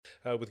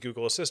with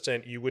Google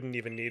Assistant, you wouldn't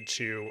even need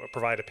to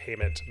provide a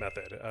payment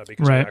method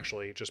because you'd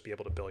actually just be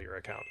able to bill your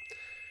account.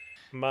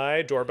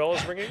 My doorbell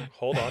is ringing.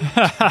 Hold on.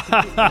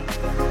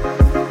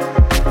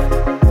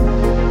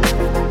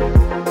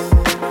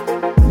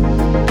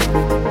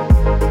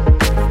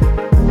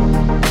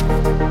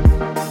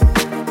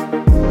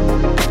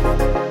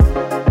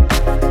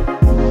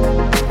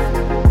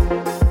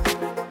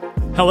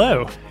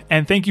 Hello,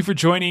 and thank you for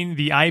joining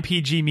the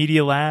IPG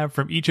Media Lab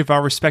from each of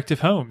our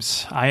respective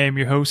homes. I am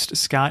your host,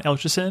 Scott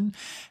Elchison,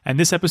 and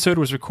this episode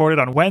was recorded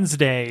on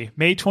Wednesday,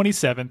 May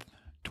 27th,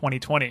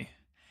 2020.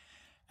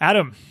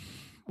 Adam,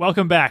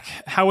 welcome back.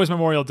 How was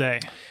Memorial Day?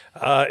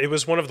 It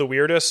was one of the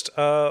weirdest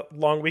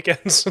long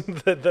weekends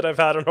that I've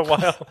had in a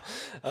while.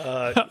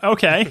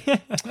 Okay.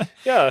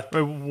 Yeah.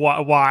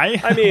 Why?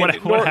 I mean,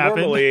 what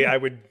happened? Normally I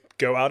would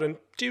go out and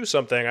do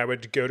something. I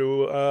would go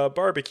to a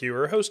barbecue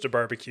or host a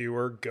barbecue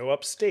or go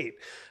upstate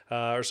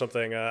or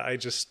something. I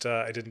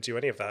didn't do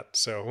any of that.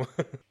 So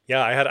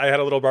yeah, I had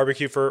a little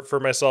barbecue for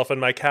myself and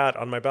my cat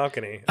on my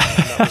balcony.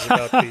 And that was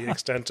about the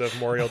extent of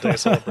Memorial Day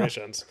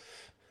celebrations.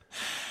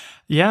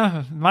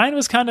 Yeah, mine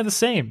was kind of the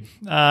same.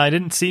 I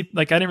didn't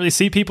really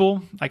see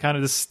people. I kind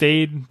of just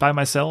stayed by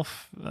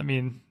myself. I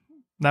mean,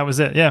 that was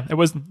it. Yeah, it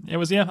was.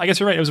 Yeah, I guess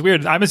you're right. It was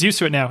weird. I'm as used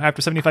to it now.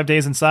 After 75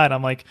 days inside,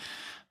 I'm like,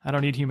 I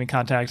don't need human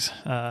contact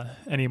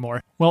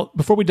anymore. Well,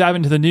 before we dive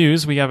into the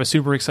news, we have a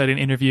super exciting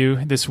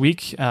interview this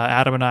week.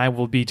 Adam and I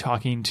will be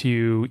talking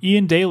to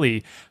Ian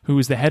Daly, who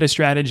is the head of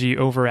strategy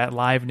over at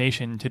Live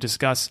Nation, to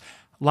discuss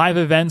live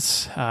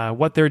events,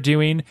 what they're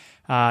doing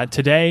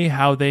today,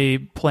 how they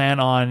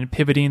plan on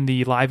pivoting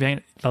the live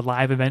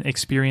event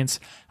experience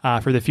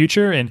for the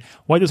future, and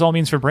what this all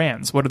means for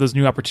brands. What are those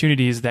new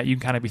opportunities that you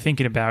can kind of be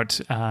thinking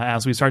about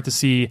as we start to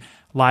see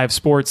live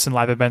sports and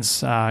live events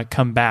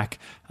come back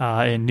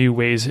in new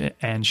ways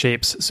and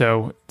shapes.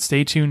 So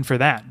stay tuned for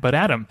that. But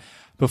Adam,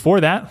 before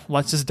that,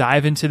 let's just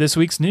dive into this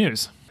week's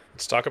news.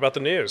 Let's talk about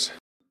the news.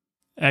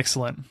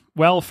 Excellent.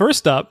 Well,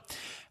 first up,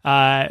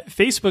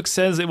 Facebook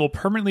says it will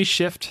permanently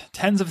shift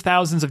tens of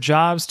thousands of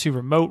jobs to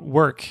remote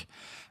work.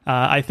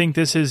 I think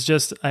this is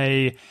just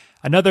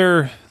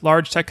another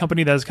large tech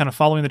company that is kind of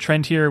following the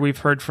trend here. We've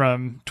heard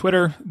from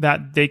Twitter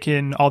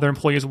that all their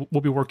employees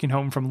will be working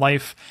home from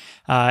life.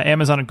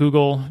 Amazon and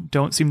Google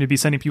don't seem to be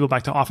sending people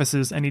back to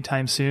offices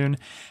anytime soon.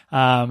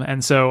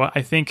 And so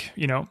I think,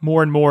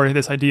 more and more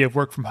this idea of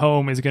work from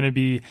home is going to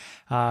be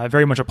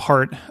very much a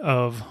part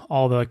of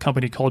all the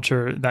company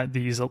culture that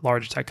these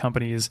large tech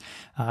companies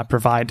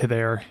provide to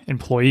their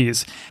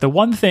employees. The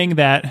one thing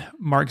that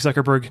Mark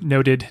Zuckerberg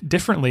noted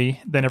differently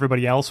than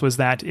everybody else was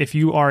that if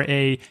you are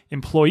an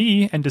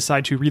employee and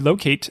decide to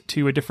relocate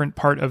to a different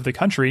part of the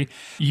country,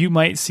 you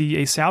might see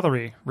a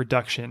salary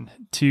reduction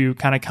to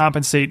kind of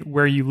compensate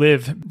where you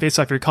live based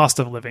off your cost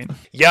of living.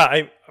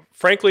 Yeah,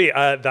 frankly,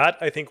 that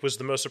I think was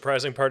the most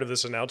surprising part of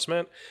this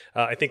announcement.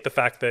 I think the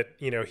fact that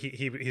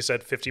he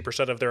said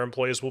 50% of their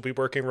employees will be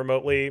working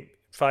remotely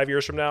 5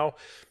 years from now.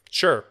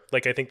 Sure, I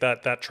think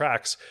that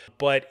tracks,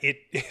 but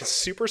it's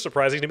super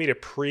surprising to me to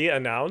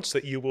pre-announce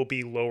that you will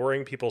be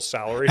lowering people's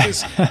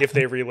salaries if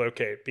they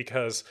relocate,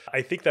 because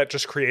I think that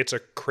just creates a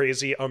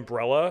crazy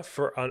umbrella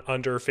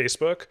under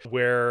Facebook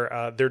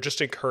where they're just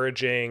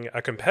encouraging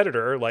a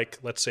competitor, like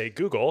let's say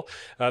Google,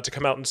 to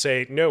come out and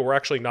say, no, we're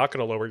actually not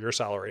going to lower your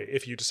salary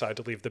if you decide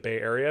to leave the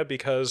Bay Area,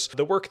 because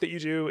the work that you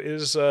do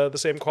is the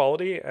same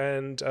quality,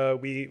 and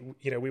we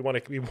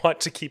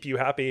want to keep you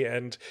happy,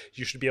 and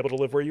you should be able to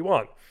live where you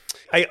want.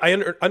 I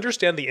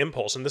understand the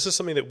impulse, and this is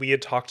something that we had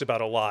talked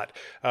about a lot.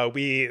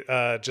 We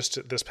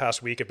just this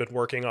past week have been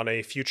working on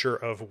a future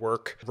of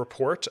work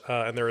report,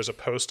 and there is a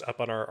post up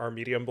on our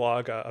Medium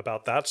blog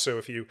about that. So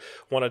if you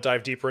want to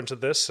dive deeper into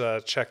this,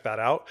 check that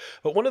out.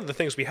 But one of the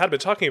things we had been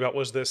talking about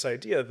was this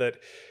idea that,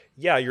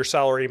 yeah, your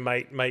salary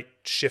might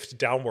shift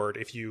downward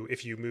if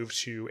you move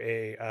to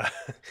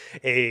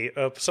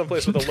a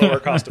someplace with a lower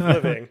cost of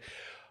living.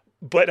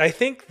 But I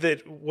think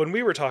that when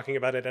we were talking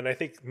about it, and I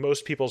think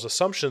most people's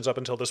assumptions up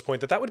until this point,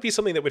 that would be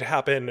something that would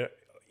happen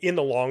in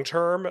the long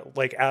term.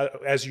 Like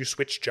as you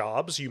switch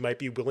jobs, you might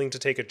be willing to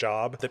take a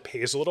job that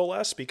pays a little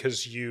less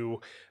because you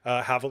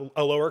have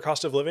a lower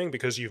cost of living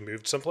because you've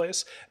moved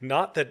someplace.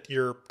 Not that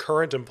your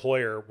current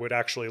employer would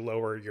actually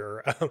lower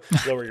your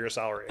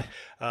salary.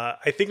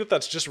 I think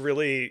that's just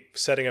really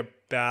setting a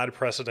bad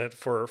precedent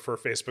for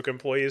Facebook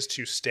employees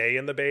to stay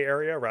in the Bay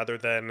Area rather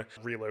than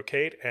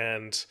relocate.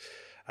 And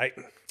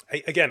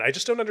I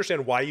just don't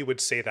understand why you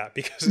would say that,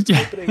 because it's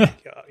opening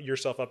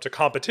yourself up to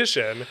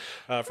competition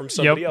from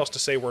somebody else to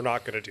say we're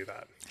not going to do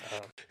that.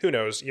 Who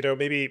knows?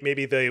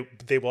 Maybe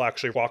they will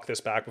actually walk this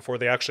back before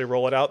they actually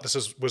roll it out.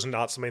 This was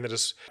not something that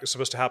is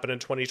supposed to happen in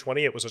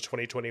 2020. It was a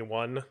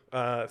 2021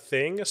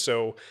 thing.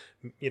 So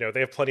they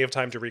have plenty of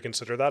time to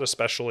reconsider that,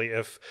 especially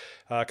if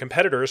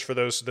competitors for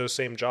those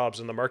same jobs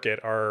in the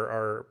market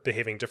are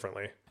behaving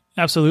differently.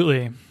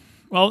 Absolutely.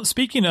 Well,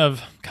 speaking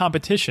of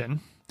competition,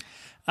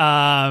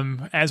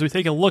 as we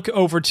take a look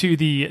over to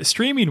the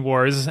streaming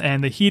wars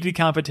and the heated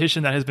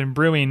competition that has been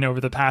brewing over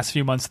the past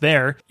few months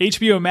there,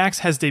 HBO Max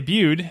has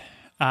debuted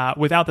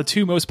without the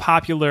two most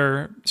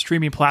popular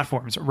streaming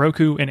platforms,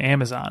 Roku and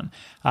Amazon.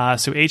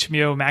 So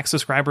HBO Max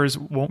subscribers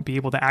won't be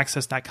able to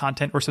access that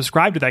content or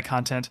subscribe to that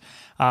content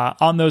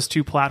on those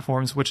two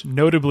platforms, which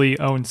notably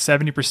own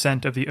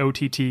 70% of the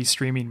OTT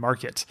streaming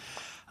market.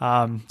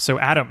 So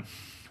Adam,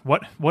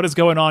 what is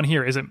going on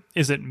here?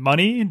 Is it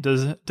money?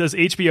 Does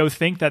HBO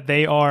think that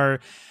they are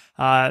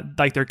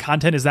like their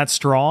content is that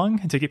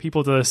strong to get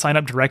people to sign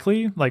up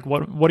directly? Like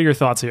what are your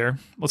thoughts here?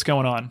 What's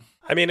going on?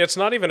 I mean, it's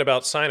not even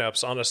about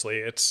signups, honestly.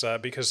 It's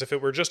because if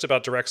it were just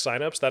about direct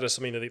signups, that is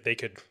something that they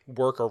could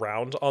work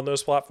around on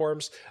those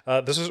platforms.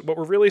 This is what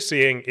we're really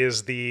seeing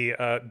is the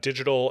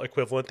digital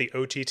equivalent, the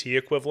OTT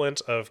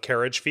equivalent of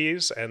carriage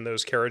fees and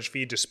those carriage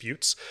fee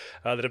disputes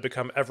that have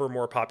become ever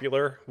more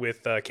popular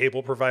with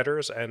cable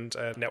providers and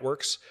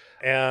networks.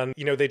 And,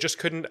 they just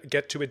couldn't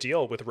get to a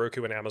deal with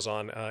Roku and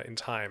Amazon in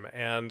time.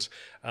 And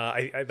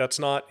that's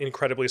not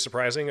incredibly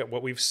surprising.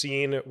 What we've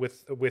seen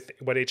with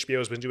what HBO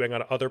has been doing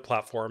on other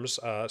platforms,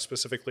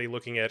 specifically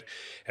looking at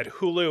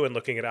Hulu and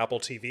looking at Apple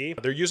TV,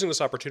 they're using this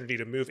opportunity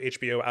to move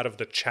HBO out of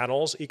the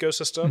channels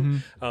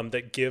ecosystem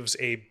that gives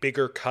a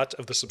bigger cut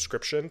of the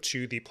subscription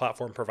to the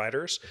platform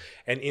providers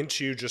and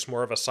into just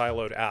more of a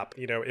siloed app.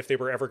 If they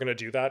were ever going to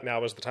do that,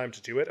 now is the time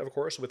to do it, of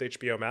course, with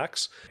HBO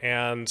Max.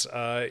 And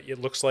it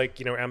looks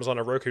like, Amazon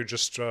and Roku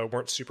just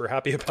weren't super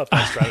happy about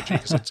that strategy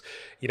because it's,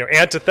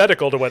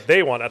 antithetical to what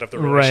they want out of the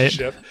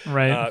relationship.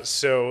 Right.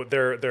 So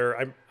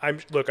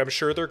I'm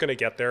sure they're going to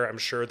get there. I'm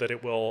sure that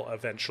it will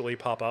eventually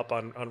pop up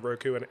on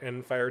Roku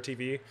and Fire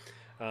TV.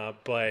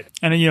 But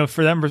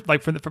for them,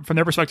 like from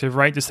their perspective,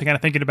 right? Just kind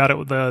of thinking about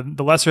it,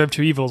 the lesser of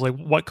two evils, like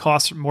what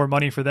costs more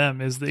money for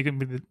them? Is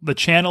the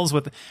channels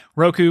with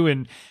Roku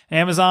and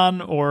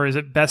Amazon, or is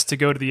it best to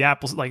go to the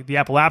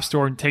Apple App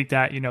Store and take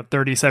that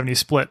 30-70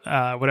 split,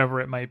 whatever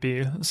it might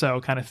be?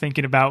 So kind of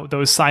thinking about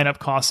those sign up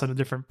costs on the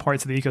different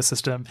parts of the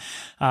ecosystem.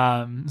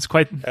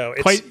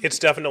 It's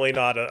definitely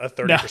not a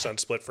 30%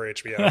 split for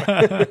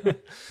HBO.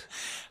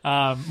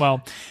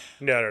 Well.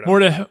 No.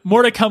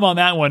 More to come on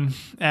that one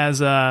as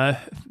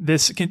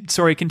this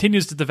story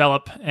continues to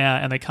develop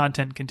and the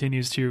content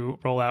continues to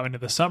roll out into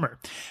the summer.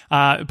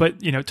 But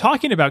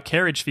talking about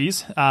carriage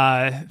fees,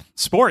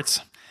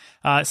 sports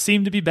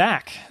seem to be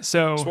back.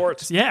 So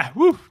sports, yeah,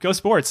 go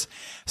sports.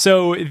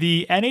 So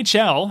the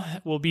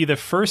NHL will be the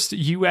first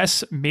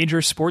U.S.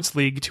 major sports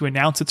league to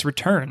announce its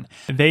return.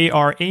 They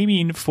are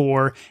aiming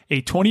for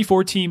a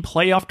 24-team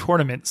playoff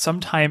tournament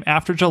sometime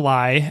after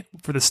July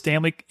for the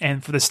Stanley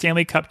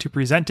Cup to be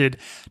presented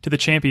to the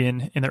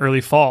champion in the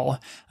early fall.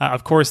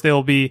 Of course,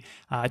 they'll be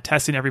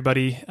testing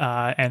everybody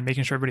and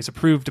making sure everybody's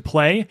approved to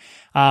play.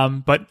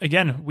 But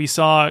again, we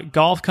saw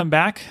golf come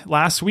back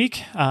last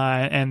week,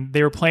 and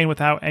they were playing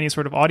without any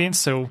sort of audience.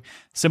 So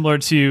similar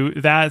to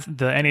that,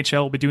 the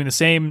NHL will be doing the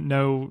same.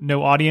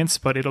 No audience,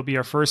 but it'll be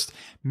our first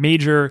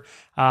major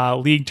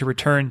league to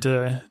return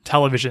to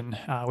television,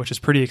 which is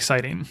pretty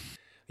exciting.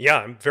 Yeah,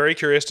 I'm very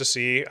curious to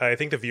see. I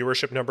think the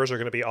viewership numbers are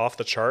going to be off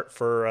the chart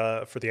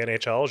for the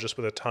NHL, just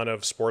with a ton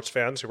of sports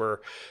fans who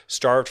are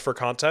starved for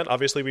content.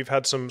 Obviously, we've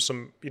had some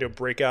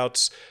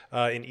breakouts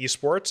in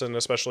esports, and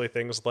especially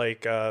things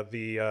like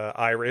the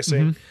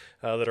iRacing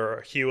that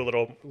are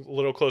a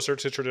little closer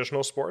to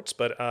traditional sports.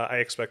 But I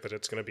expect that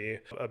it's going to be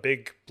a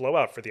big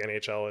blowout for the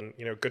NHL, and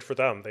good for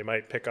them. They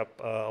might pick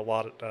up a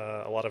lot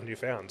of new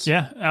fans.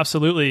 Yeah,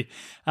 absolutely.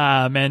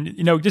 And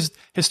just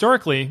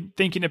historically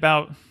thinking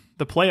about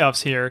the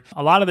playoffs here,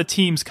 a lot of the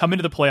teams come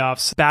into the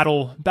playoffs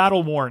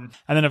battle worn,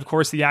 and then of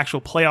course the actual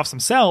playoffs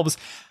themselves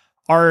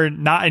are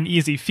not an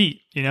easy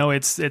feat.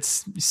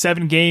 It's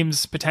 7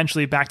 games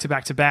potentially back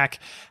to back,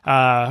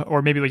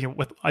 or maybe like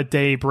with a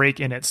day break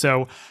in it.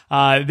 So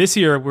this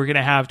year we're going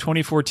to have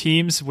 24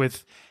 teams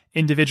with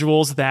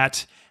individuals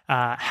that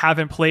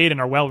haven't played and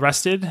are well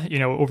rested,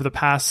 over the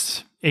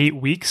past 8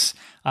 weeks.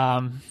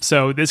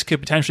 So this could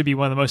potentially be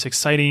one of the most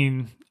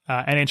exciting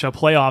NHL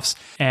playoffs,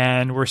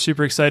 and we're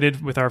super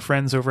excited with our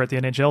friends over at the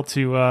NHL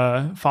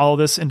to follow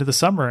this into the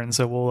summer, and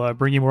so we'll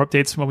bring you more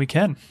updates when we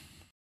can.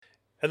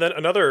 And then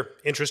another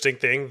interesting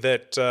thing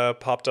that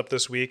popped up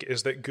this week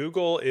is that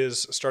Google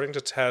is starting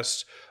to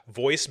test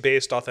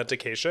voice-based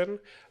authentication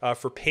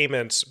for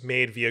payments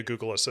made via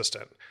Google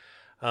Assistant.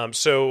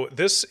 So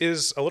this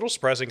is a little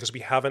surprising because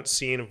we haven't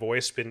seen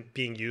voice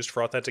being used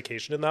for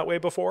authentication in that way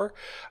before.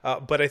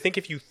 But I think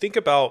if you think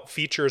about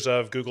features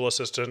of Google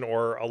Assistant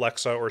or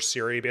Alexa or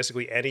Siri,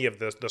 basically any of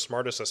the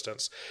smart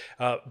assistants,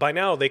 by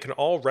now they can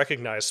all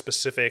recognize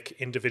specific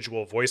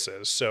individual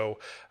voices. So,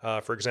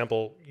 for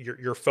example,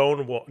 your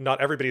phone not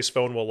everybody's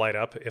phone will light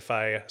up if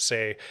I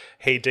say,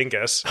 "Hey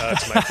Dingus,"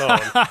 to my phone,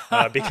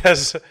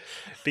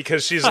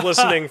 because she's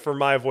listening for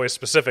my voice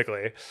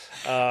specifically.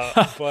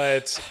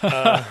 But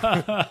I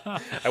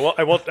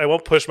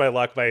won't push my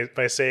luck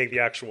by saying the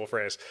actual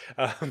phrase.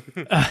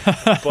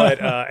 But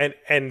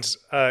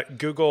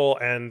Google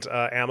and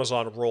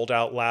Amazon rolled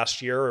out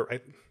last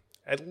year.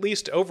 at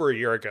least over a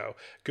year ago,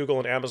 Google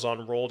and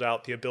Amazon rolled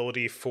out the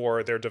ability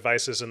for their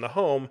devices in the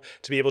home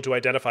to be able to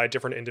identify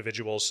different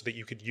individuals so that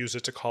you could use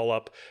it to call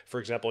up, for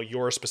example,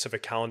 your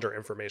specific calendar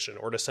information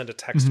or to send a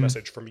text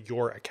message from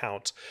your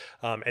account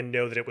and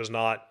know that it was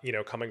not,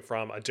 coming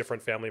from a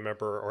different family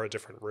member or a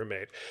different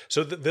roommate.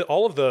 So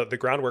all of the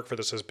groundwork for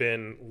this has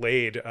been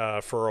laid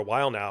for a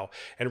while now.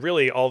 And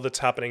really all that's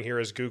happening here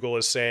is Google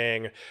is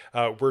saying,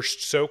 we're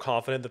so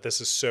confident that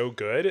this is so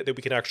good that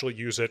we can actually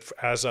use it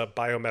as a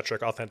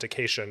biometric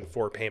authentication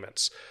for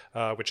payments,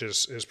 which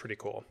is pretty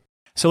cool.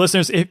 So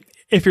listeners,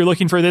 if you're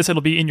looking for this,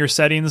 it'll be in your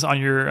settings on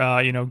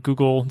your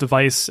Google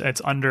device.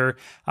 It's under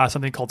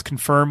something called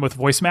Confirm with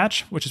Voice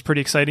Match, which is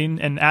pretty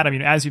exciting. And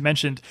Adam, as you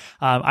mentioned,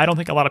 I don't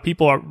think a lot of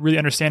people really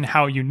understand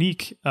how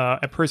unique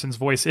a person's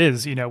voice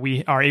is.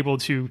 We are able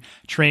to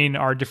train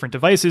our different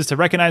devices to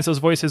recognize those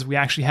voices. We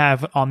actually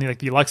have on the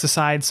Alexa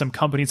side some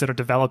companies that are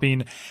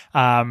developing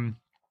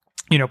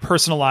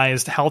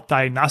personalized health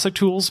diagnostic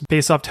tools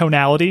based off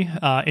tonality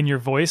in your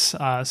voice.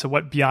 So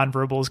what Beyond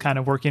Verbal is kind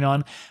of working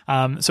on.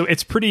 So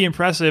it's pretty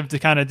impressive to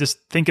kind of just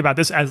think about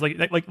this as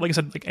like I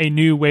said, like a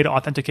new way to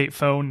authenticate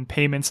phone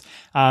payments.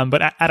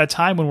 But at a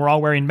time when we're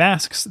all wearing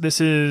masks, this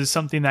is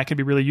something that could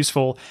be really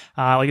useful.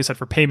 Like I said,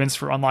 for payments,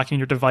 for unlocking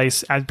your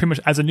device as pretty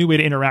much as a new way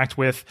to interact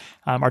with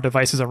our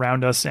devices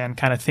around us, and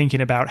kind of thinking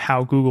about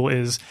how Google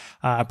is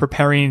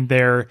preparing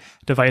their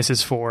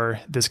devices for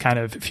this kind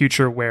of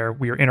future where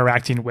we are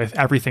interacting with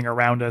everything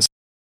around us.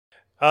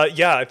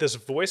 This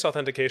voice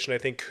authentication, I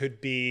think,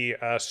 could be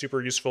super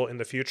useful in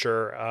the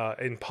future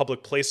in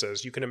public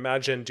places. You can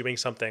imagine doing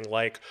something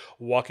like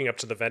walking up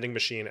to the vending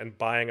machine and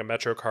buying a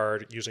Metro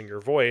card using your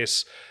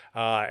voice.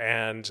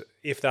 And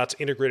if that's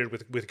integrated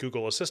with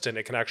Google Assistant,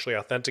 it can actually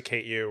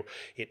authenticate you.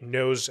 It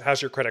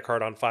has your credit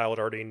card on file. It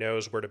already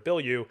knows where to bill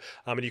you.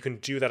 And you can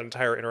do that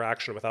entire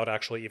interaction without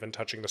actually even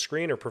touching the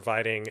screen or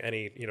providing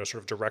any, sort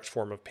of direct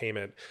form of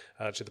payment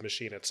to the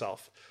machine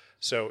itself.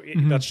 So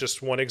that's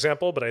just one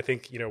example, but I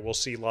think, we'll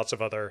see lots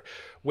of other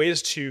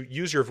ways to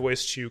use your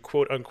voice to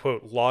quote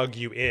unquote log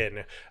you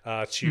in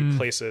to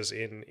places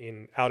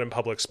out in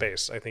public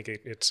space. I think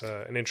it's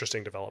an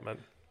interesting development.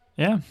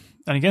 Yeah.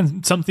 And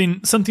again,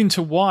 something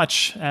to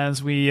watch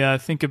as we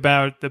think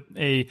about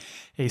a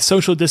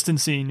social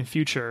distancing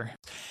future.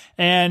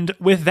 And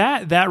with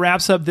that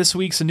wraps up this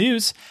week's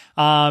news.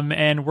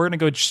 And we're going to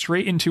go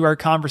straight into our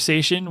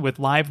conversation with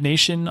Live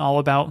Nation, all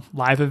about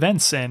live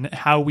events and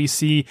how we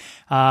see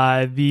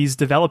these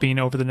developing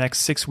over the next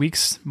 6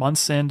 weeks,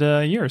 months, and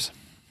years.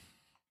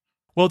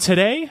 Well,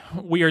 today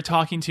we are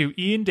talking to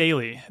Ian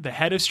Daly, the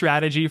head of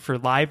strategy for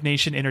Live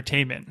Nation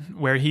Entertainment,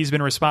 where he's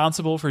been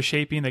responsible for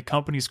shaping the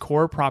company's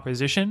core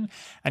proposition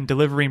and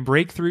delivering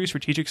breakthrough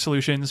strategic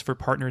solutions for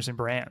partners and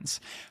brands.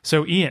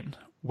 So, Ian,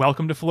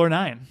 welcome to Floor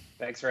 9.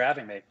 Thanks for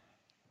having me.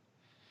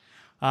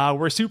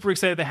 We're super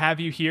excited to have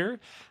you here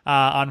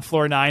on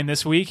Floor 9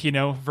 this week,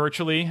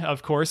 virtually,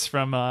 of course,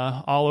 from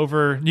all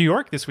over New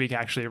York this week,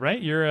 actually,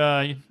 right? You're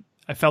a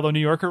fellow New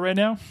Yorker right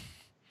now?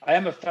 I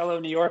am a fellow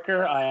New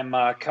Yorker. I am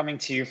coming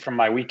to you from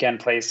my weekend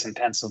place in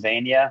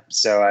Pennsylvania,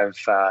 so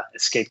I've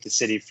escaped the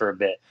city for a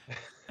bit.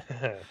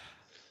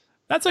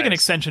 That's like an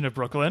extension of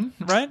Brooklyn,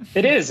 right?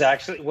 It is,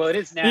 actually. Well, it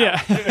is now.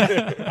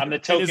 Yeah. I'm the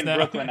token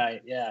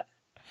Brooklynite, yeah.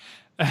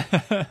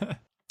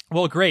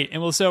 Well, great.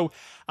 And so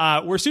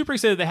we're super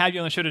excited to have you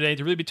on the show today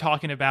to really be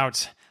talking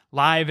about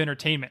live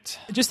entertainment.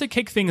 Just to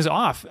kick things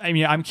off,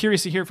 I'm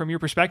curious to hear from your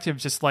perspective,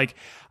 just like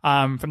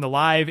from the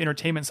live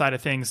entertainment side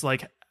of things,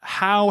 like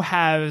how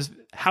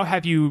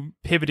have you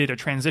pivoted or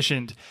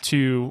transitioned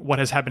to what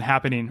has been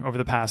happening over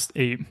the past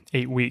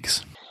eight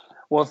weeks?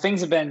 Well,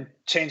 things have been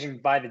changing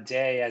by the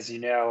day, as you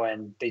know,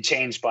 and they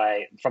change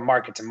from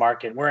market to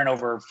market. We're in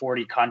over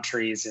 40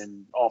 countries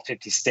in all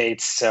 50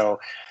 states. So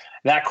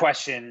the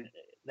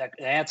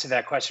answer to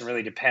that question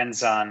really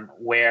depends on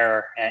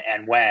where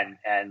and when,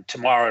 and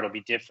tomorrow it'll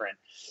be different.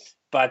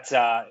 But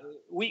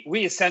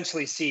we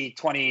essentially see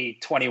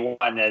 2021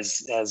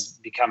 as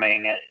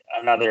becoming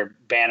another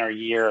banner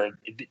year.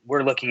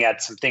 We're looking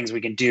at some things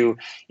we can do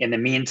in the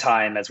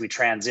meantime as we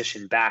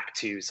transition back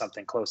to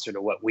something closer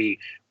to what we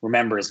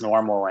remember as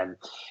normal. And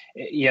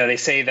they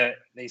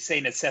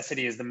say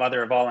necessity is the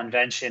mother of all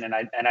invention, and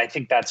I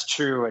think that's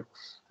true.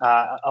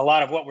 A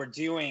lot of what we're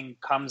doing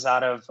comes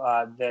out of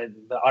the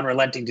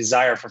unrelenting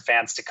desire for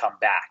fans to come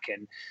back.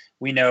 And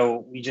we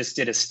know we just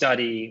did a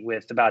study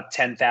with about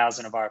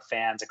 10,000 of our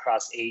fans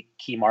across 8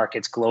 key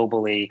markets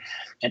globally.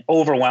 And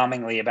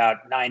overwhelmingly,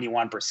 about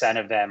 91%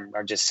 of them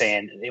are just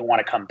saying they want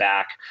to come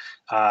back.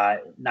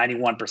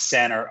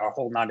 91% are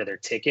holding on to their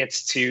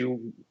tickets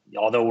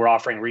although we're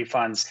offering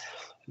refunds,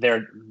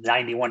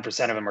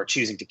 91% of them are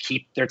choosing to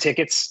keep their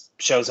tickets.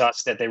 Shows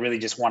us that they really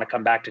just want to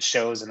come back to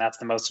shows, and that's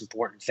the most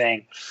important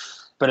thing.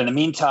 But in the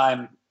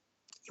meantime,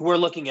 we're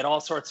looking at all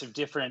sorts of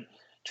different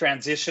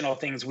transitional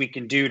things we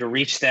can do to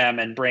reach them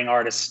and bring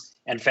artists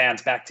and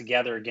fans back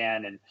together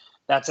again. And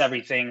that's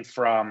everything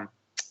from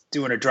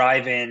doing a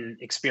drive-in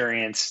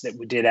experience that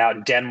we did out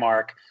in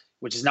Denmark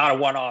which is not a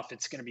one-off.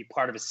 It's going to be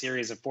part of a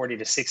series of 40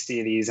 to 60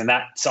 of these. And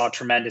that saw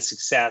tremendous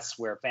success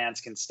where fans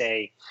can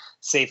stay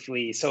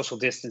safely social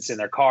distance in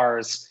their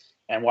cars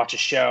and watch a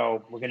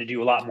show. We're going to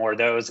do a lot more of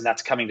those, and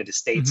that's coming to the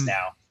States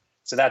now.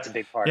 So that's a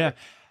big part of it.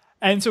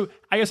 And so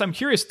I guess I'm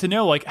curious to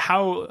know,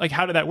 how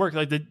did that work?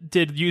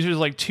 Did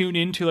users tune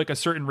into a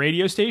certain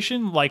radio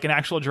station, like an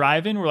actual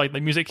drive-in where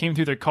the music came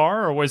through their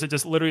car, or was it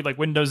just literally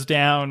windows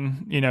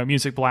down,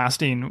 music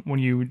blasting when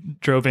you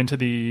drove into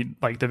the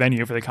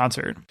venue for the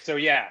concert? So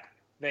yeah,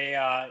 they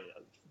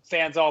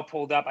fans all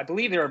pulled up. I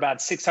believe there were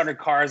about 600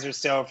 cars or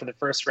so for the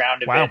first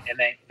round of it, and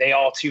they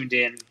all tuned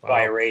in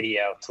via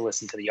radio to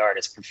listen to the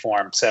artist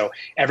perform. So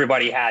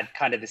everybody had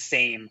kind of the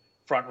same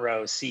front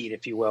row seat,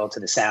 if you will, to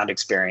the sound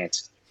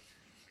experience.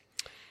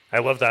 I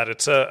love that.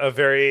 It's a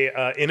very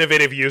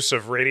innovative use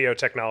of radio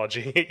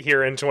technology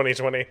here in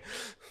 2020.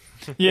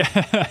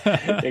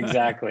 Yeah,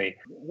 exactly.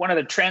 One of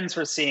the trends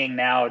we're seeing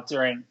now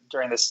during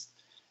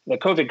the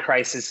COVID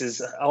crisis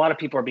is a lot of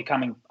people are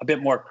becoming a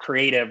bit more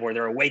creative, where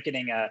they're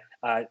awakening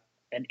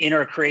an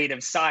inner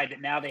creative side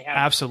that now they have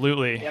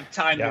absolutely they have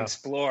time to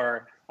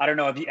explore. I don't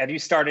know. Have you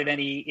started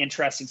any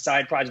interesting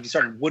side projects? You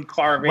started wood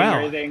carving or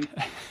anything?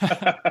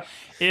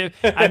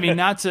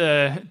 Not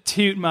to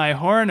toot my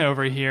horn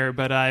over here,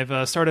 but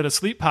I've started a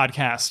sleep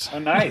podcast. Oh,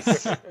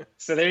 nice.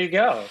 So there you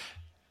go.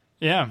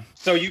 Yeah.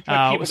 So you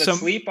put people to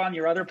sleep on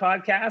your other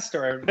podcast,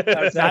 or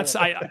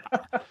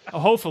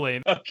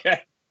hopefully.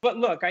 Okay. But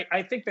look,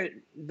 I think that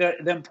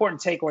the important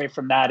takeaway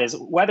from that is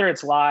whether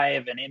it's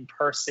live and in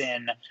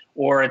person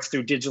or it's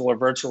through digital or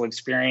virtual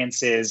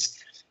experiences,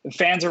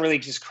 fans are really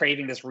just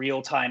craving this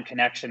real-time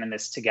connection and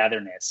this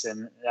togetherness.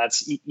 And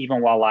that's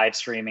even while live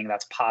streaming,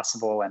 that's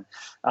possible.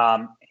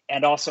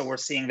 And also we're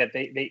seeing that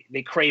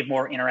they crave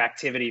more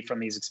interactivity from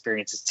these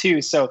experiences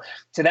too. So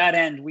to that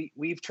end,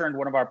 we've turned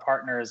one of our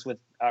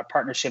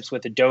partnerships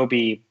with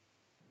Adobe,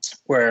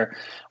 where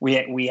we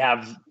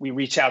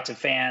reach out to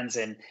fans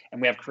and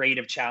we have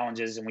creative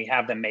challenges, and we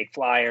have them make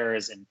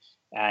flyers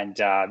and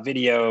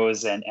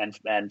videos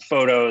and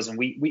photos. And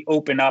we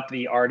open up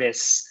the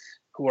artists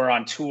who are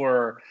on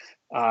tour,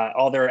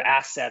 all their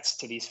assets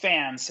to these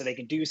fans, so they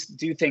can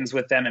do things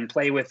with them and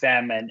play with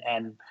them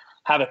and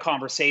have a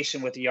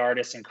conversation with the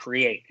artist and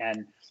create.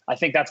 And I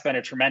think that's been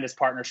a tremendous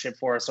partnership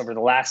for us over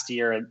the last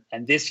year.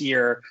 And this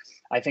year,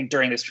 I think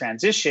during this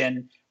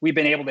transition, we've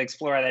been able to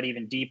explore that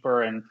even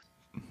deeper. And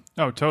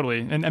oh, totally.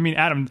 And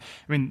Adam,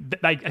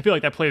 I feel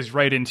like that plays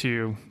right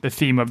into the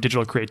theme of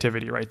digital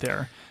creativity right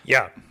there.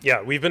 Yeah.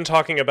 We've been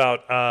talking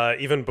about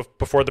even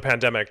before the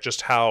pandemic,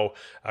 just how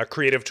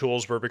creative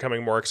tools were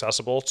becoming more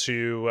accessible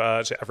to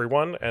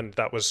everyone, and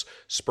that was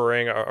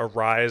spurring a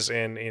rise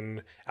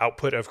in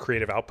output of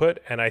creative output.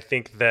 And I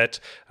think that,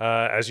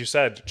 as you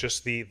said,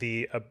 just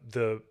the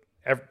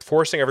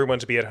forcing everyone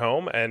to be at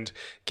home and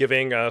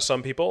giving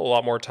some people a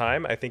lot more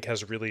time, I think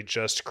has really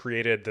just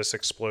created this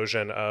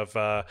explosion of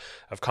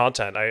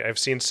content. I've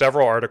seen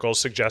several articles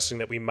suggesting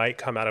that we might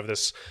come out of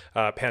this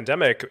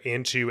pandemic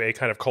into a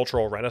kind of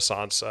cultural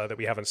renaissance that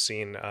we haven't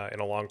seen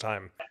in a long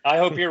time. I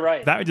hope you're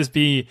right. That would just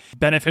be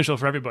beneficial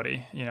for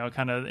everybody,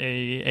 kind of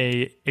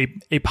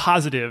a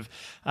positive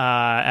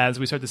as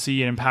we start to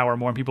see and empower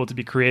more people to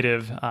be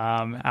creative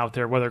out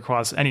there, whether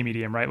across any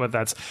medium, right? Whether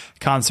that's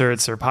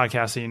concerts or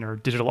podcasting or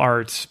digital art,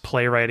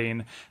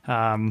 playwriting,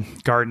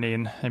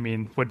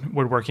 gardening,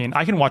 woodworking.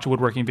 I can watch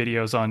woodworking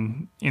videos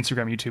on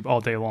Instagram, YouTube all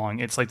day long.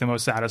 It's the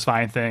most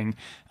satisfying thing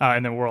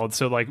in the world.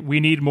 So we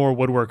need more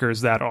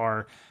woodworkers that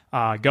are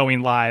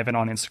going live and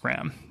on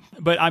Instagram.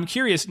 But I'm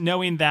curious,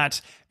 knowing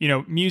that,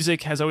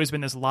 music has always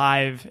been this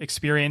live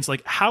experience,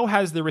 how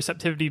has the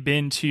receptivity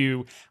been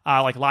to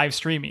live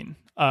streaming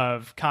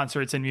of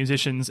concerts and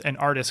musicians and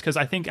artists? Because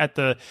I think at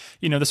the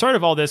start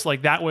of all this,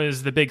 that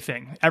was the big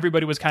thing.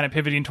 Everybody was kind of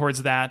pivoting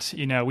towards that.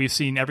 We've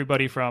seen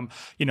everybody from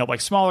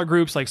smaller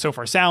groups like So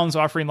Far Sounds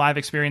offering live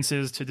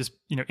experiences to just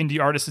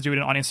indie artists doing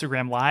it on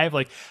Instagram Live.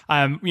 Do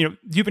you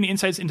have any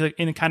insights into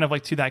kind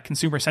of to that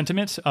consumer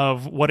sentiment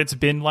of what it's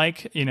been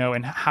like,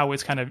 and how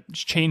it's kind of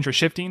changed or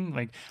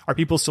shifting? Are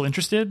people still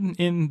interested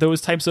in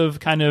those types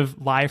of kind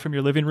of live from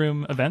your living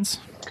room events?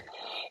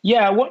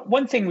 Yeah,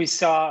 one thing we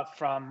saw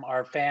from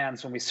our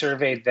fans when we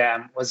surveyed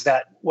them was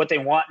that what they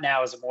want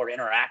now is a more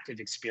interactive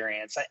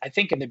experience. I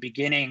think in the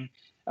beginning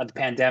of the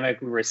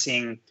pandemic, we were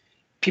seeing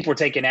people were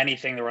taking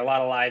anything. There were a lot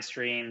of live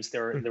streams.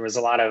 There was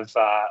a lot of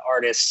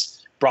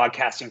artists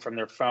broadcasting from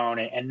their phone.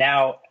 And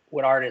now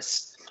what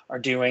artists are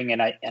doing,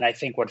 and I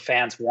think what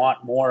fans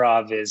want more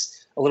of,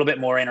 is a little bit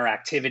more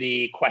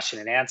interactivity, question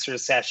and answer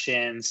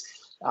sessions,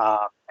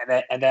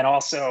 and then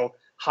also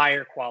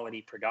higher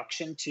quality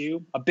production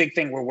too. A big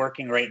thing we're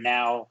working right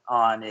now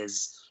on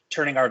is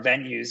turning our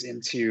venues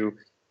into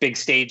big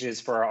stages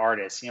for our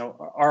artists.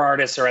 Our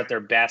artists are at their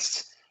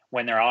best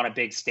when they're on a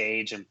big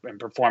stage and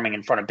performing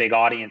in front of big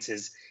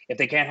audiences. If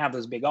they can't have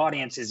those big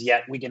audiences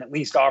yet, we can at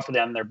least offer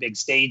them their big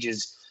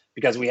stages,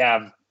 because we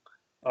have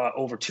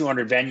over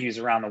 200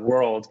 venues around the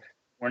world.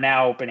 We're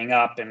now opening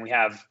up, and we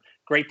have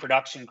great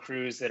production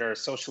crews that are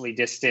socially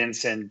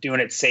distanced and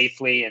doing it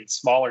safely, and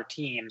smaller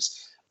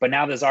teams. But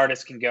now those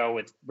artists can go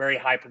with very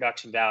high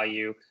production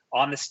value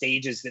on the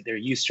stages that they're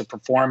used to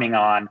performing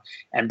on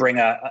and bring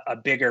a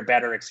bigger,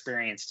 better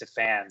experience to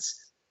fans.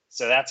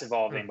 So that's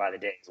evolving by the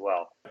day as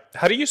well.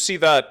 How do you see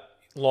that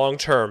long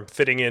term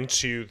fitting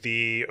into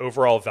the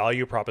overall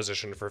value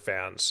proposition for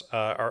fans?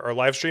 Are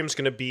live streams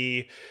going to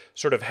be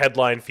sort of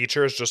headline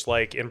features just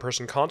like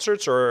in-person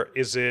concerts, or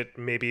is it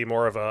maybe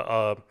more of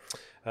a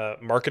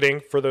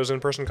marketing for those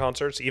in-person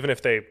concerts, even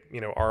if they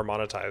are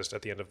monetized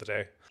at the end of the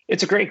day?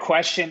 It's a great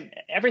question.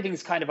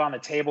 Everything's kind of on the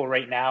table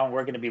right now, and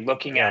we're going to be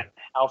looking at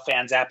how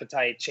fans'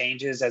 appetite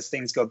changes as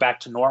things go back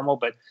to normal.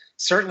 But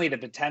certainly the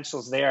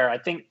potential's there. I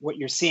think what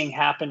you're seeing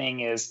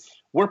happening is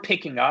we're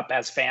picking up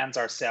as fans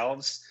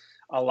ourselves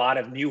a lot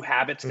of new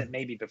habits that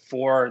maybe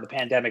before the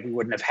pandemic we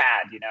wouldn't have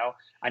had.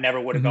 I never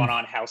would have gone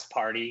on House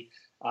Party.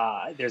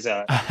 There's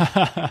a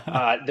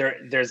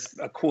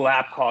cool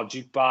app called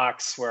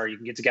Jukebox where you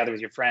can get together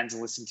with your friends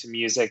and listen to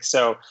music.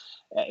 So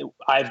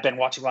I've been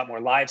watching a lot more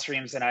live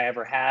streams than I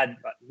ever had,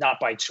 not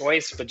by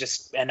choice, but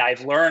and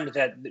I've learned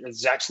that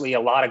there's actually a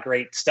lot of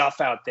great stuff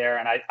out there.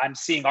 And I'm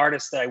seeing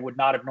artists that I would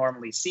not have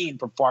normally seen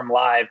perform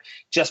live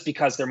just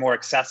because they're more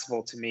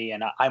accessible to me.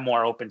 And I'm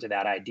more open to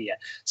that idea.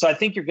 So I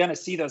think you're going to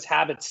see those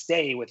habits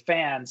stay with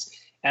fans.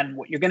 And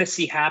what you're going to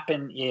see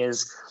happen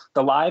is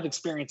the live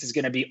experience is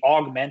going to be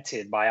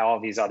augmented by all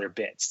these other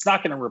bits. It's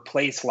not going to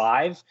replace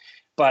live,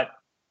 but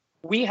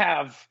we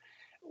have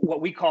what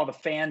we call the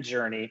fan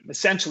journey.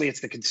 Essentially,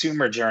 it's the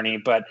consumer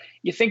journey. But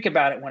you think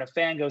about it, when a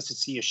fan goes to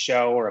see a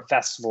show or a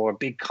festival or a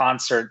big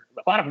concert,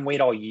 a lot of them wait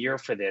all year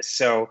for this.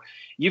 So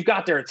you've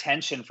got their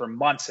attention for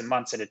months and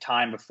months at a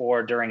time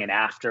before, during, and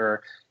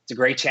after. It's a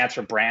great chance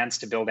for brands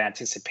to build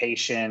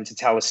anticipation, to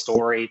tell a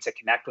story, to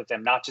connect with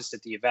them, not just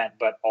at the event,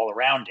 but all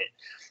around it.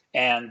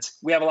 And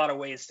we have a lot of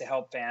ways to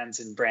help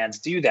fans and brands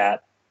do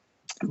that.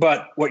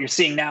 But what you're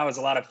seeing now is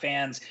a lot of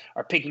fans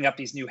are picking up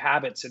these new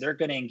habits. So they're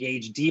going to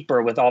engage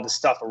deeper with all the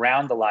stuff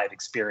around the live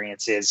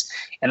experiences.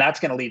 And that's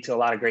going to lead to a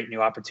lot of great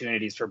new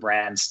opportunities for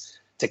brands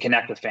to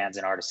connect with fans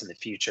and artists in the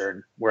future.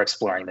 And we're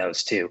exploring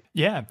those too.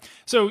 Yeah.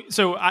 So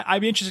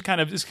I'd be interested to kind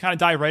of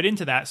dive right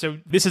into that. So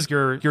this is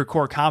your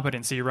core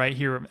competency right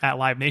here at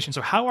Live Nation.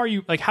 So how are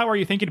you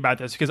thinking about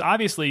this? Because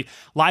obviously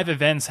live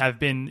events have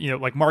been,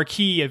 like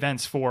marquee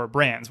events for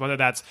brands, whether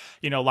that's,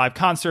 live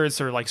concerts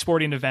or like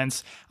sporting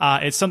events.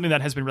 It's something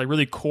that has been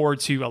really core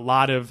to a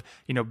lot of,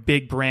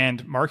 big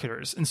brand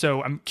marketers. And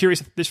so I'm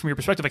curious this from your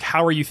perspective, like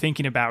how are you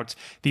thinking about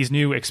these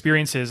new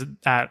experiences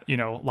at,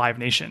 Live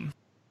Nation?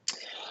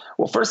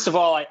 Well, first of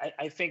all,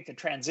 I think the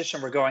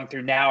transition we're going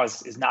through now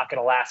is not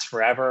going to last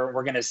forever.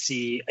 We're going to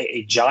see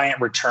a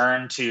giant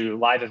return to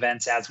live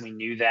events as we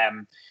knew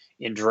them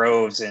in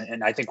droves.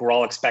 And I think we're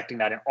all expecting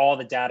that. And all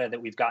the data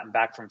that we've gotten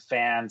back from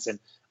fans and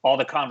all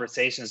the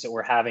conversations that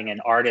we're having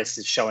in artists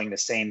is showing the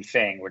same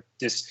thing. We're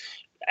just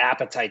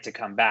appetite to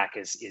come back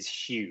is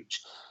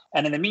huge.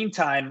 And in the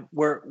meantime,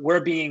 we're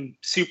being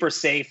super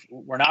safe.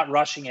 We're not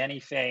rushing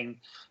anything.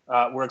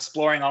 We're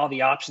exploring all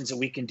the options that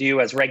we can do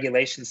as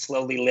regulations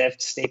slowly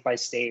lift state by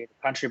state,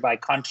 country by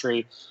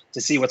country,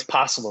 to see what's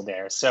possible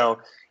there. So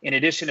in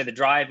addition to the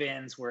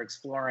drive-ins, we're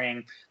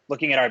exploring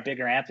looking at our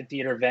bigger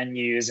amphitheater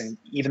venues. And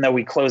even though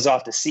we close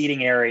off the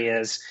seating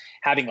areas,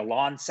 having the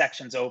lawn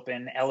sections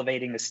open,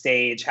 elevating the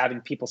stage, having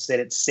people sit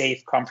at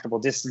safe, comfortable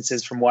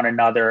distances from one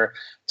another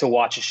to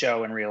watch a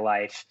show in real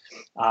life.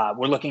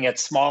 We're looking at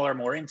smaller,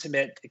 more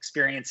intimate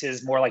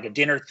experiences, more like a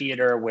dinner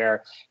theater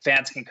where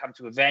fans can come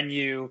to a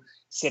venue,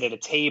 sit at a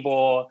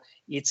table,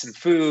 eat some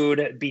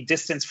food, be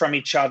distanced from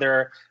each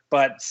other,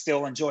 but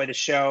still enjoy the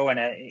show in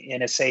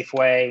a safe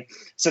way.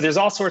 So there's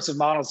all sorts of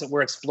models that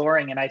we're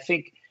exploring. And I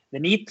think the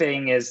neat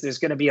thing is there's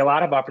going to be a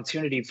lot of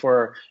opportunity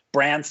for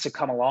brands to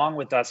come along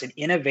with us and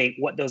innovate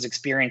what those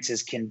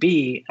experiences can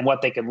be and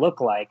what they can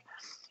look like.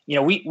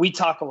 We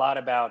talk a lot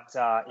about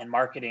in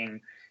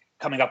marketing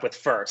coming up with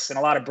firsts, and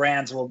a lot of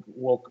brands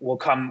will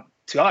come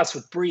to us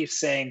with briefs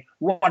saying,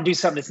 we want to do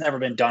something that's never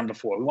been done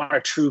before. We want a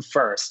true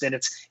first. And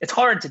it's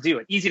hard to do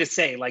it. Easy to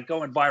say, like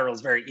going viral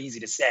is very easy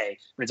to say,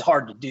 but it's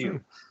hard to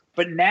do.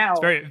 But now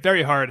it's very,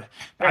 very hard.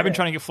 I've been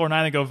trying to get Floor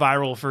 9 to go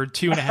viral for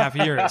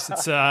 2.5 years.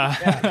 It's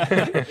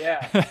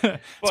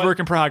it's work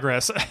in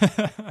progress.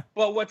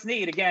 Well, what's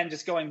neat, again,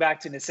 just going back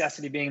to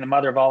necessity being the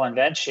mother of all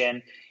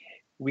invention,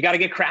 we got to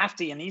get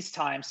crafty in these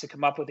times to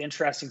come up with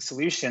interesting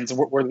solutions.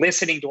 We're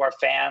listening to our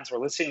fans, we're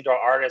listening to our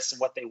artists and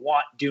what they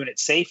want, doing it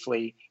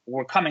safely.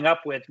 We're coming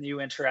up with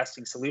new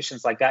interesting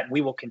solutions like that, and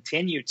we will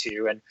continue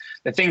to. And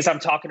the things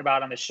I'm talking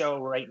about on the show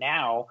right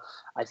now,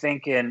 I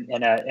think in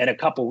a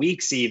couple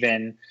weeks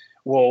even,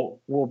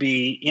 will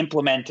be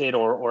implemented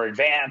or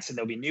advanced, and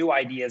there'll be new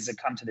ideas that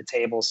come to the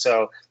table.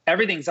 So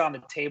everything's on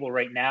the table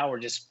right now.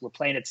 We're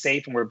playing it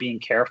safe and we're being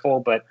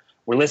careful, but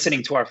we're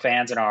listening to our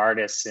fans and our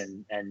artists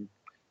and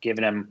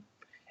giving them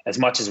as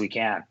much as we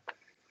can.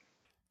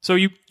 So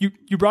you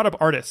brought up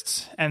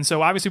artists, and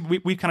so obviously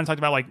we kind of talked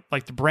about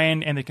like the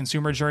brand and the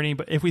consumer journey.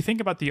 But if we think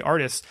about the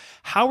artists,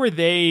 how are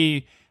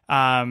they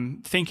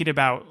thinking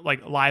about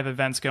like live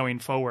events going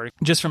forward,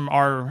 just from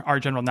our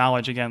general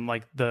knowledge, again,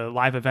 like the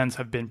live events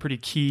have been pretty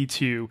key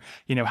to,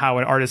 how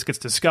an artist gets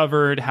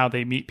discovered, how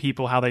they meet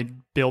people, how they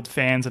build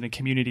fans and a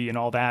community and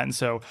all that. And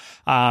so,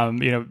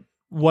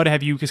 what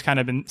have you just kind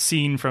of been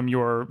seeing from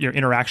your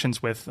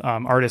interactions with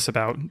artists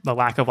about the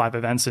lack of live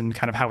events and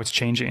kind of how it's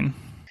changing?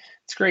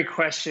 It's a great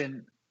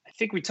question. I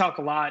think we talk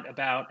a lot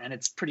about, and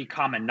it's pretty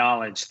common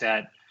knowledge,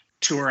 that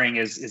touring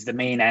is the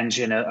main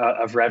engine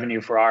of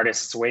revenue for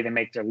artists. It's the way they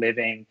make their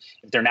living.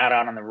 If they're not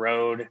out on the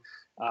road,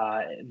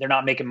 they're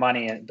not making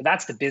money. But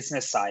that's the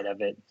business side of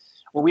it.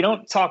 What we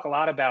don't talk a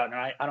lot about, and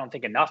I don't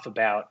think enough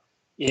about,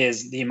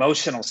 is the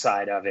emotional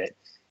side of it.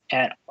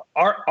 And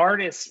our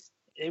artists,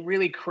 they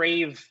really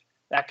crave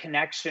that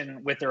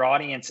connection with their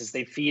audiences.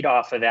 They feed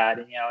off of that.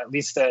 And, at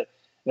least the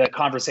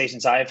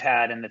conversations I've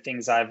had and the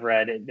things I've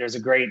read, there's a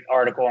great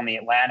article in The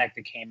Atlantic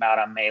that came out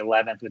on May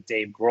 11th with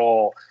Dave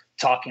Grohl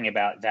talking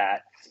about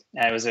that.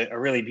 And it was a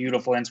really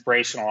beautiful,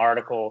 inspirational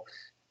article.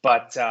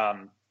 But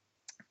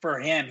for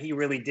him, he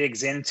really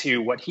digs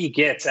into what he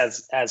gets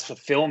as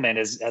fulfillment,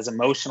 as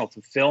emotional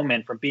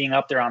fulfillment from being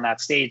up there on that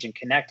stage and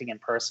connecting in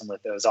person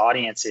with those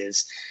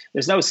audiences.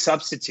 There's no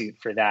substitute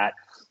for that.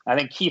 I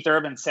think Keith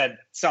Urban said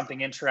something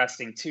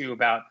interesting too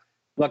about,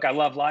 look, I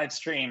love live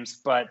streams,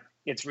 but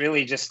it's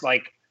really just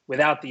like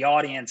without the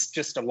audience,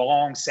 just a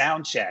long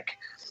sound check.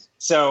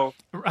 So,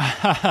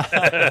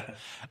 and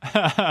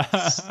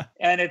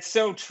it's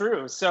so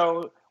true.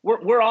 So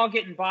we're all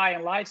getting by,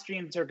 and live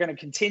streams are going to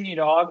continue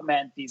to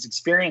augment these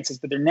experiences,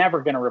 but they're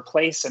never going to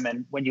replace them.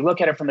 And when you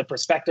look at it from the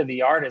perspective of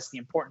the artist, the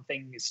important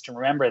thing is to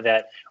remember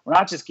that we're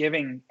not just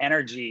giving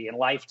energy and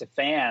life to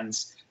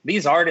fans.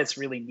 These artists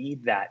really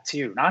need that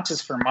too, not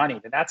just for money,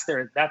 but that's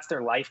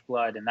their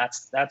lifeblood, and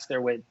that's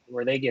their way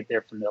where they get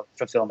their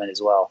fulfillment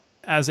as well.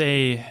 As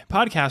a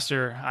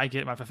podcaster, I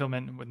get my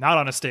fulfillment not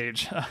on a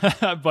stage,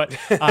 but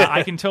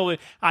I can totally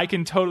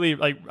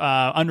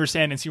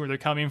understand and see where they're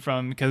coming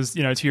from, because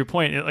to your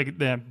point,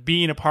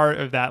 being a part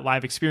of that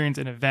live experience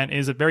and event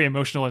is a very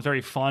emotional and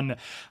very fun,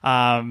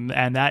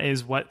 and that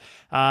is what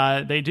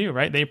they do,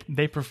 right?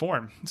 They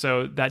perform,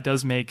 so that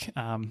does make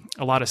a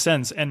lot of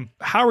sense. And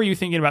how are you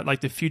thinking about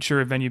like the future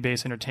of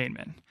venue-based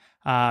entertainment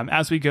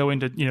as we go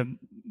into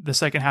the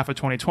second half of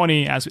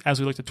 2020, as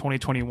we look to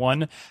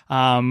 2021,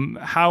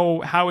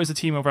 how is the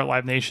team over at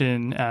Live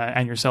Nation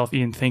and yourself,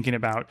 Ian, thinking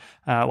about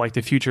like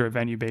the future of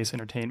venue-based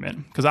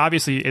entertainment? Because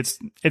obviously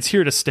it's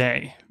here to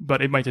stay,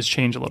 but it might just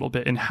change a little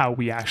bit in how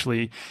we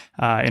actually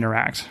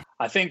interact.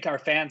 I think our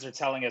fans are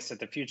telling us that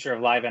the future of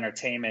live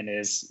entertainment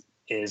is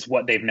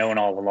what they've known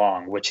all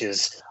along, which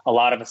is a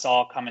lot of us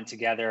all coming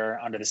together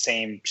under the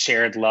same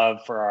shared love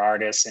for our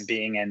artists and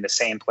being in the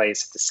same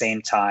place at the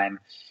same time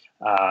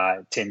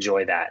to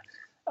enjoy that.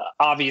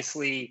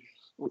 Obviously,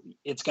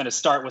 it's going to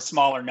start with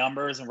smaller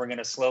numbers, and we're going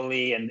to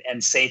slowly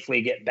and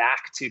safely get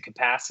back to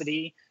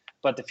capacity.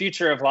 But the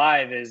future of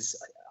live is,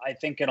 I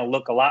think, going to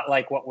look a lot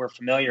like what we're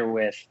familiar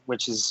with,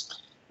 which is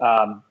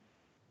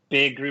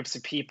big groups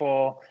of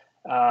people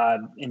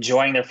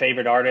enjoying their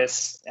favorite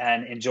artists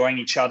and enjoying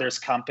each other's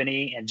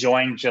company,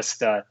 enjoying just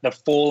the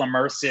full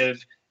immersive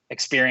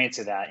experience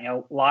of that.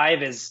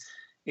 Live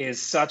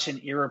is such an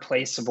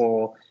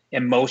irreplaceable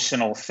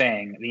emotional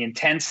thing. The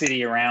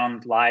intensity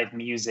around live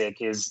music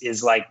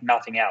is like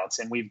nothing else,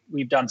 and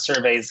we've done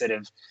surveys that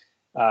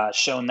have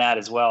shown that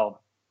as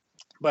well.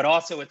 But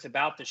also, it's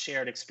about the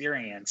shared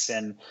experience,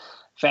 and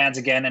fans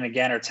again and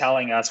again are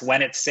telling us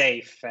when it's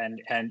safe,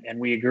 and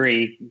we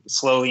agree,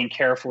 slowly and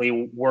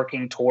carefully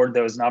working toward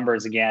those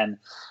numbers again,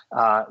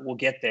 we'll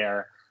get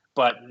there.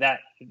 But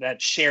that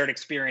shared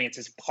experience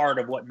is part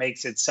of what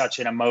makes it such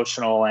an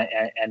emotional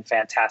and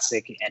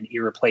fantastic and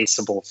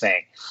irreplaceable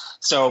thing.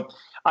 So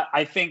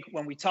I think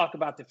when we talk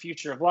about the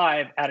future of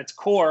live, at its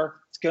core,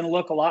 it's going to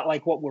look a lot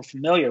like what we're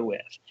familiar with.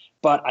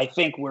 But I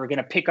think we're going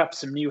to pick up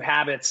some new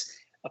habits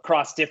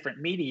across different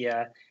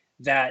media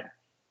that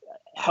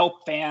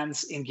help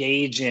fans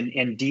engage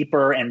in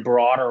deeper and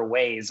broader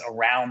ways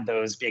around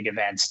those big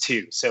events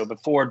too. So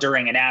before,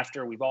 during, and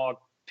after, we've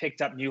all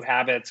picked up new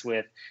habits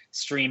with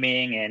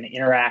streaming and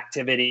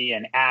interactivity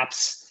and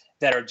apps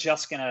that are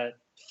just going to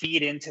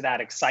feed into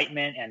that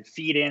excitement and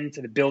feed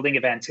into the building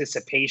of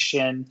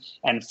anticipation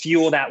and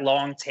fuel that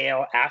long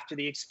tail after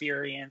the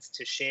experience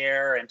to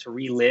share and to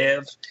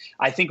relive.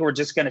 I think we're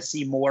just going to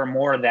see more and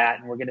more of that,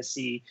 and we're going to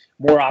see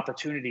more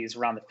opportunities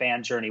around the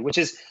fan journey, which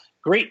is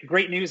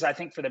great news, I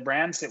think, for the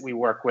brands that we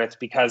work with,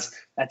 because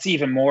that's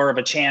even more of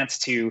a chance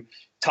to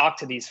talk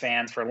to these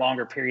fans for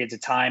longer periods of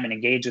time and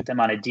engage with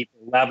them on a deeper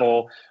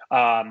level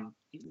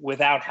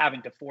without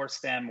having to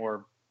force them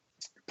or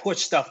push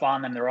stuff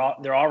on them.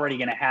 They're already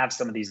going to have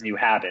some of these new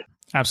habits.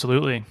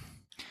 Absolutely.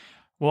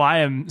 Well, I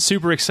am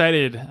super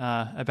excited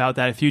about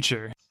that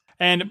future.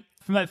 And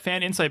from that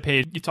fan insight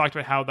page, you talked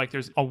about how like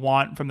there's a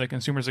want from the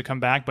consumers to come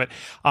back, but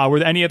were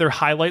there any other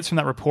highlights from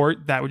that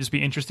report that would just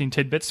be interesting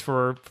tidbits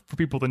for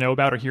people to know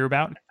about or hear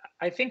about?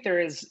 I think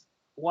there is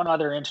one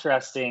other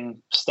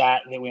interesting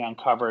stat that we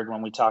uncovered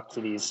when we talked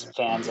to these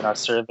fans in our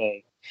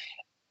survey.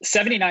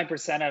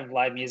 79% of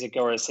live music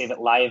goers say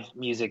that live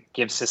music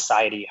gives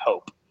society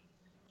hope.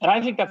 And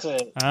I think that's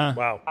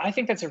wow. I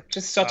think that's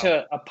just such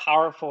a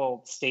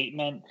powerful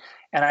statement.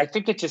 And I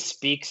think it just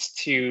speaks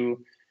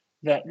to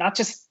not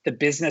just the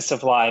business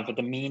of live, but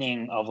the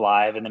meaning of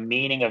live and the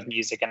meaning of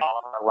music in all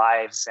of our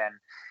lives. And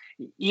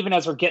even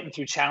as we're getting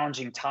through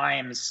challenging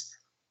times,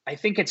 I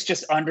think it's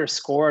just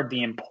underscored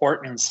the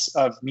importance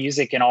of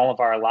music in all of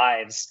our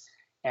lives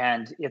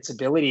and its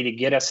ability to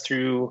get us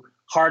through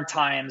hard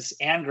times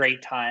and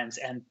great times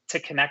and to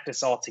connect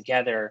us all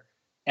together.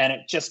 And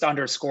it just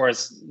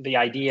underscores the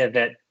idea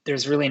that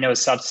there's really no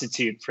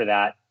substitute for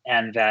that,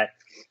 and that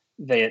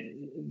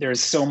there's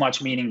so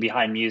much meaning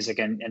behind music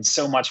and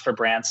so much for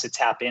brands to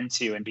tap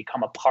into and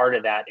become a part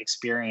of that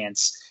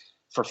experience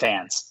for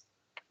fans.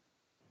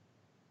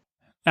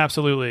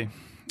 Absolutely.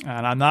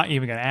 And I'm not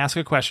even going to ask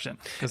a question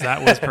because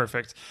that was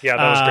perfect. Yeah,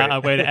 that was great. A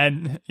way to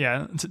end,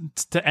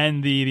 to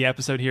end the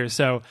episode here.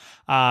 So,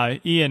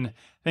 Ian,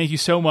 thank you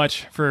so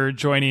much for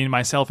joining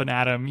myself and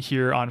Adam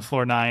here on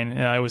Floor 9.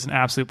 It was an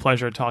absolute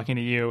pleasure talking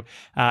to you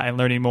and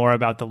learning more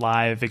about the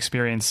live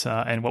experience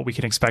and what we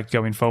can expect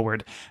going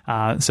forward.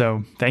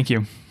 So, thank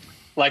you.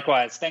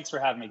 Likewise. Thanks for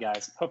having me,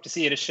 guys. Hope to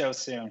see you at a show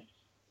soon.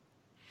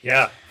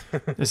 Yeah.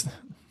 Just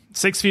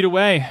 6 feet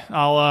away.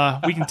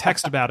 We can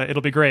text about it.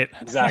 It'll be great.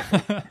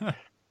 Exactly.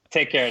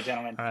 Take care,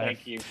 gentlemen. Right.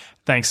 Thank you.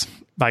 Thanks.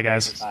 Bye,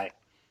 guys. Bye.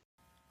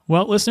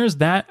 Well, listeners,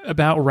 that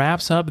about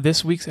wraps up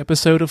this week's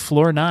episode of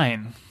Floor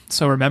 9.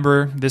 So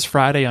remember, this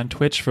Friday on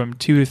Twitch from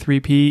 2 to 3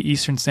 p.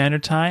 Eastern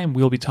Standard Time,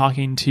 we'll be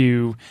talking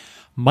to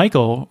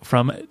Michael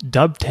from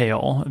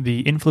Dovetail,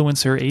 the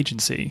influencer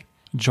agency.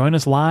 Join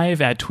us live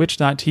at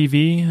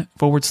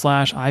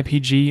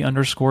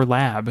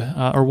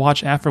twitch.tv/IPG_lab or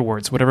watch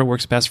afterwards, whatever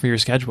works best for your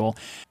schedule.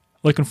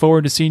 Looking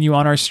forward to seeing you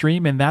on our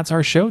stream, and that's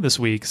our show this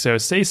week. So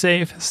stay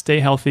safe, stay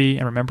healthy,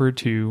 and remember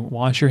to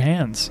wash your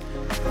hands.